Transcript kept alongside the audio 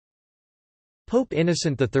Pope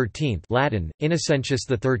Innocent XIII, Latin Innocentius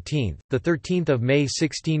XIII, the 13th of May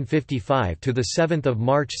 1655 to the 7th of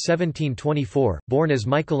March 1724, born as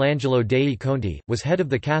Michelangelo dei Conti, was head of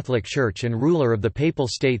the Catholic Church and ruler of the Papal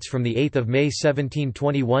States from the 8th of May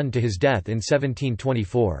 1721 to his death in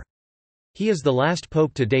 1724. He is the last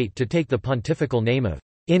pope to date to take the pontifical name of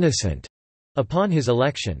Innocent upon his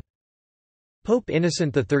election. Pope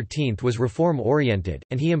Innocent XIII was reform-oriented,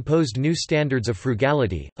 and he imposed new standards of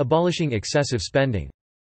frugality, abolishing excessive spending.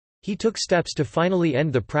 He took steps to finally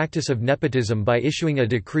end the practice of nepotism by issuing a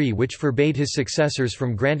decree which forbade his successors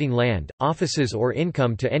from granting land, offices or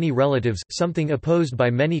income to any relatives, something opposed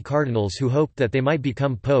by many cardinals who hoped that they might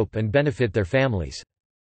become pope and benefit their families.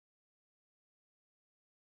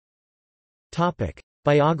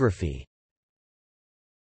 Biography.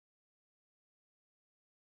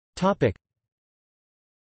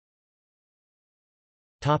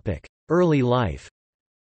 Early life.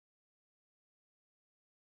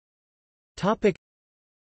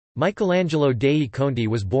 Michelangelo dei Conti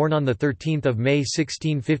was born on 13 May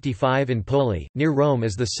 1655 in Poli, near Rome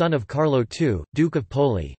as the son of Carlo II, Duke of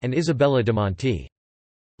Poli, and Isabella de Monti.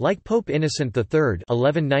 Like Pope Innocent III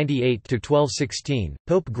 (1198–1216),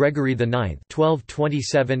 Pope Gregory IX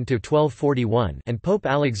 (1227–1241), and Pope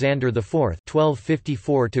Alexander IV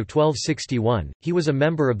 (1254–1261), he was a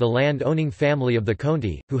member of the land-owning family of the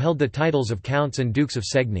Conti, who held the titles of counts and dukes of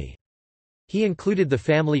Segni. He included the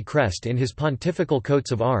family crest in his pontifical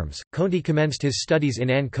coats of arms. Conti commenced his studies in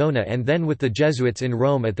Ancona and then with the Jesuits in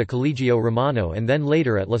Rome at the Collegio Romano and then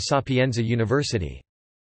later at La Sapienza University.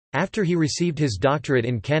 After he received his doctorate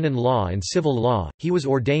in canon law and civil law, he was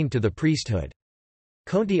ordained to the priesthood.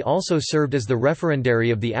 Conti also served as the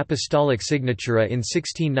referendary of the Apostolic Signatura in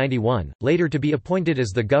 1691, later to be appointed as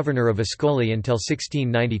the governor of Ascoli until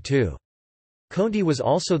 1692. Conti was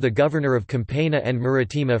also the governor of Campania and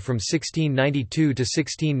Maritima from 1692 to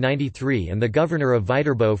 1693 and the governor of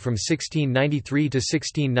Viterbo from 1693 to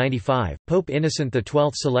 1695. Pope Innocent XII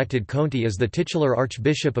selected Conti as the titular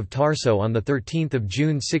Archbishop of Tarso on 13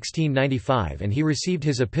 June 1695 and he received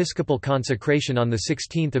his episcopal consecration on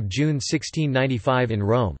 16 June 1695 in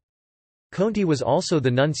Rome. Conti was also the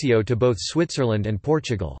nuncio to both Switzerland and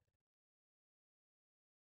Portugal.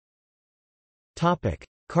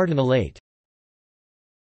 Cardinalate.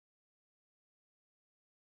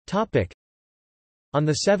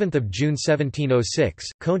 On 7 June 1706,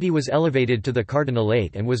 Conti was elevated to the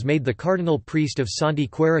cardinalate and was made the cardinal priest of Santi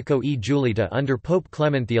Quirico e Giulietta under Pope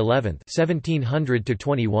Clement XI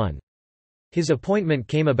 (1700–21). His appointment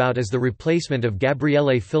came about as the replacement of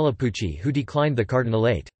Gabriele Filippucci, who declined the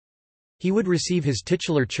cardinalate. He would receive his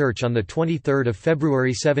titular church on 23 February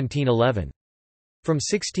 1711. From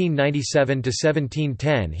 1697 to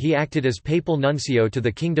 1710 he acted as papal nuncio to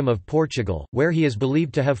the Kingdom of Portugal, where he is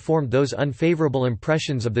believed to have formed those unfavourable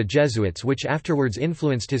impressions of the Jesuits which afterwards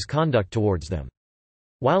influenced his conduct towards them.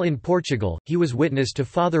 While in Portugal, he was witness to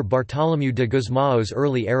Father Bartolomeu de Gusmao's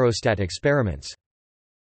early aerostat experiments.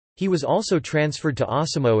 He was also transferred to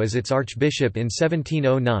Osimo as its archbishop in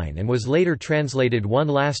 1709 and was later translated one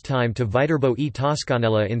last time to Viterbo e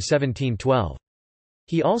Toscanella in 1712.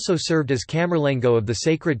 He also served as Camerlengo of the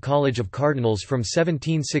Sacred College of Cardinals from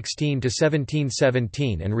 1716 to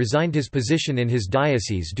 1717 and resigned his position in his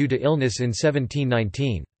diocese due to illness in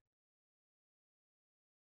 1719.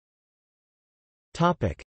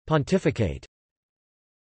 Pontificate.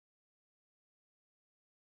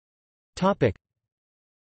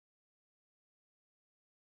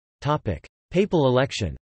 Papal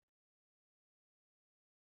election.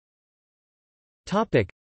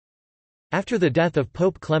 After the death of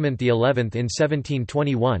Pope Clement XI in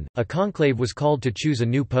 1721, a conclave was called to choose a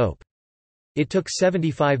new pope. It took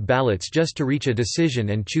 75 ballots just to reach a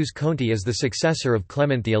decision and choose Conti as the successor of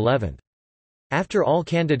Clement XI. After all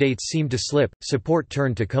candidates seemed to slip, support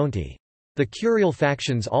turned to Conti. The curial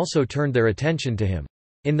factions also turned their attention to him.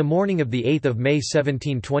 In the morning of 8 May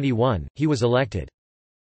 1721, he was elected.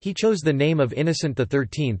 He chose the name of Innocent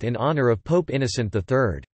XIII in honor of Pope Innocent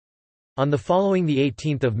III. On the following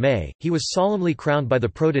 18 May, he was solemnly crowned by the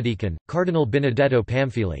protodeacon, Cardinal Benedetto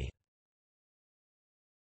Pamphili.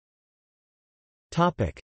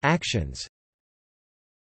 Actions.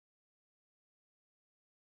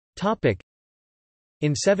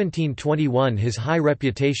 In 1721 his high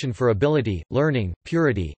reputation for ability, learning,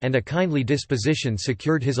 purity, and a kindly disposition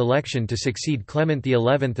secured his election to succeed Clement XI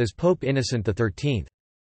as Pope Innocent XIII.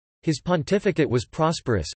 His pontificate was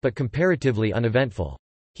prosperous, but comparatively uneventful.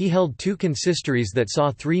 He held two consistories that saw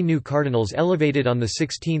three new cardinals elevated on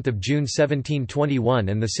 16 June 1721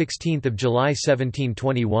 and 16 July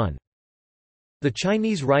 1721. The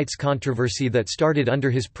Chinese rights controversy that started under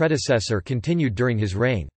his predecessor continued during his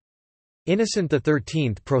reign. Innocent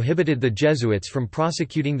XIII prohibited the Jesuits from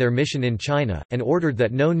prosecuting their mission in China, and ordered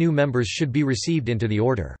that no new members should be received into the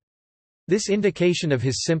order. This indication of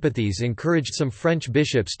his sympathies encouraged some French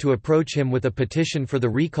bishops to approach him with a petition for the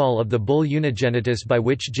recall of the bull Unigenitus by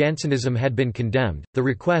which Jansenism had been condemned. The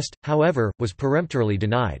request, however, was peremptorily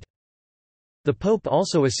denied. The Pope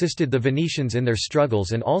also assisted the Venetians in their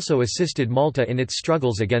struggles and also assisted Malta in its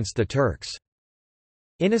struggles against the Turks.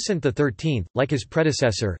 Innocent XIII, like his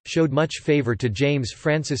predecessor, showed much favour to James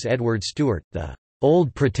Francis Edward Stuart, the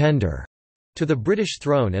 «Old Pretender», to the British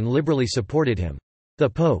throne and liberally supported him.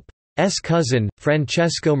 The Pope's cousin,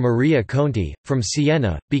 Francesco Maria Conti, from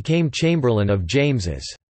Siena, became Chamberlain of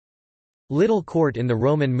James's little court in the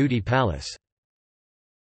Roman Muti Palace.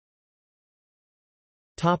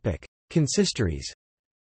 Consistories.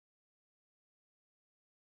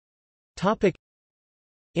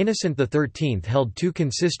 Innocent XIII held 2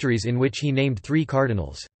 consistories in which he named 3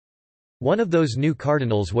 cardinals. One of those new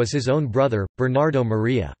cardinals was his own brother, Bernardo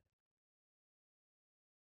Maria.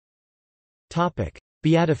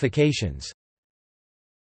 Beatifications.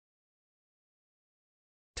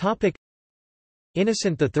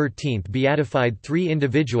 Innocent XIII beatified 3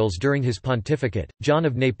 individuals during his pontificate: John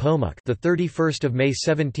of Nepomuk, the 31st of May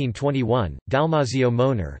 1721; Dalmazio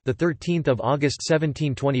Moner, the 13th of August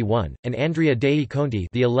 1721; and Andrea dei Conti,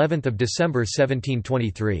 the 11th of December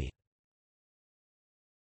 1723.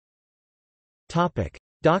 Topic: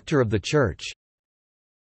 Doctor of the Church.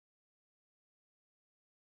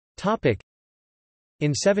 Topic: In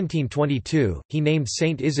 1722, he named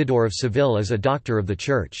Saint Isidore of Seville as a Doctor of the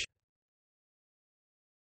Church.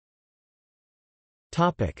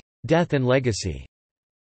 Death and legacy.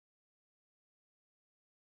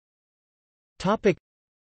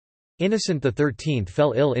 Innocent XIII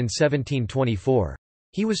fell ill in 1724.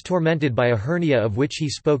 He was tormented by a hernia of which he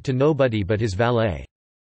spoke to nobody but his valet.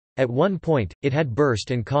 At one point, it had burst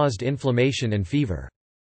and caused inflammation and fever.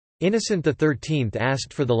 Innocent XIII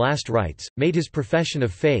asked for the last rites, made his profession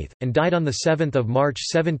of faith, and died on 7 March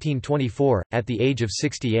 1724, at the age of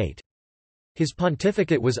 68. His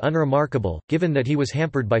pontificate was unremarkable, given that he was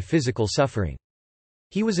hampered by physical suffering.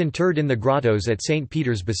 He was interred in the grottos at St.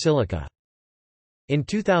 Peter's Basilica. In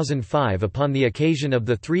 2005, upon the occasion of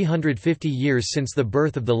the 350 years since the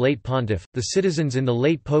birth of the late pontiff, the citizens in the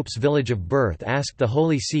late pope's village of birth asked the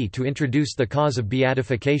Holy See to introduce the cause of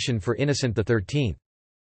beatification for Innocent XIII.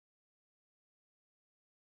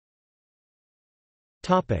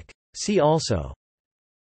 See also: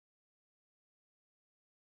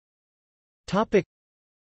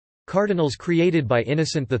 Cardinals created by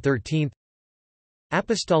Innocent XIII,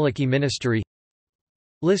 Apostolic Ministry,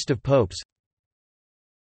 List of popes.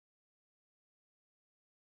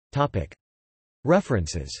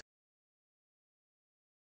 References.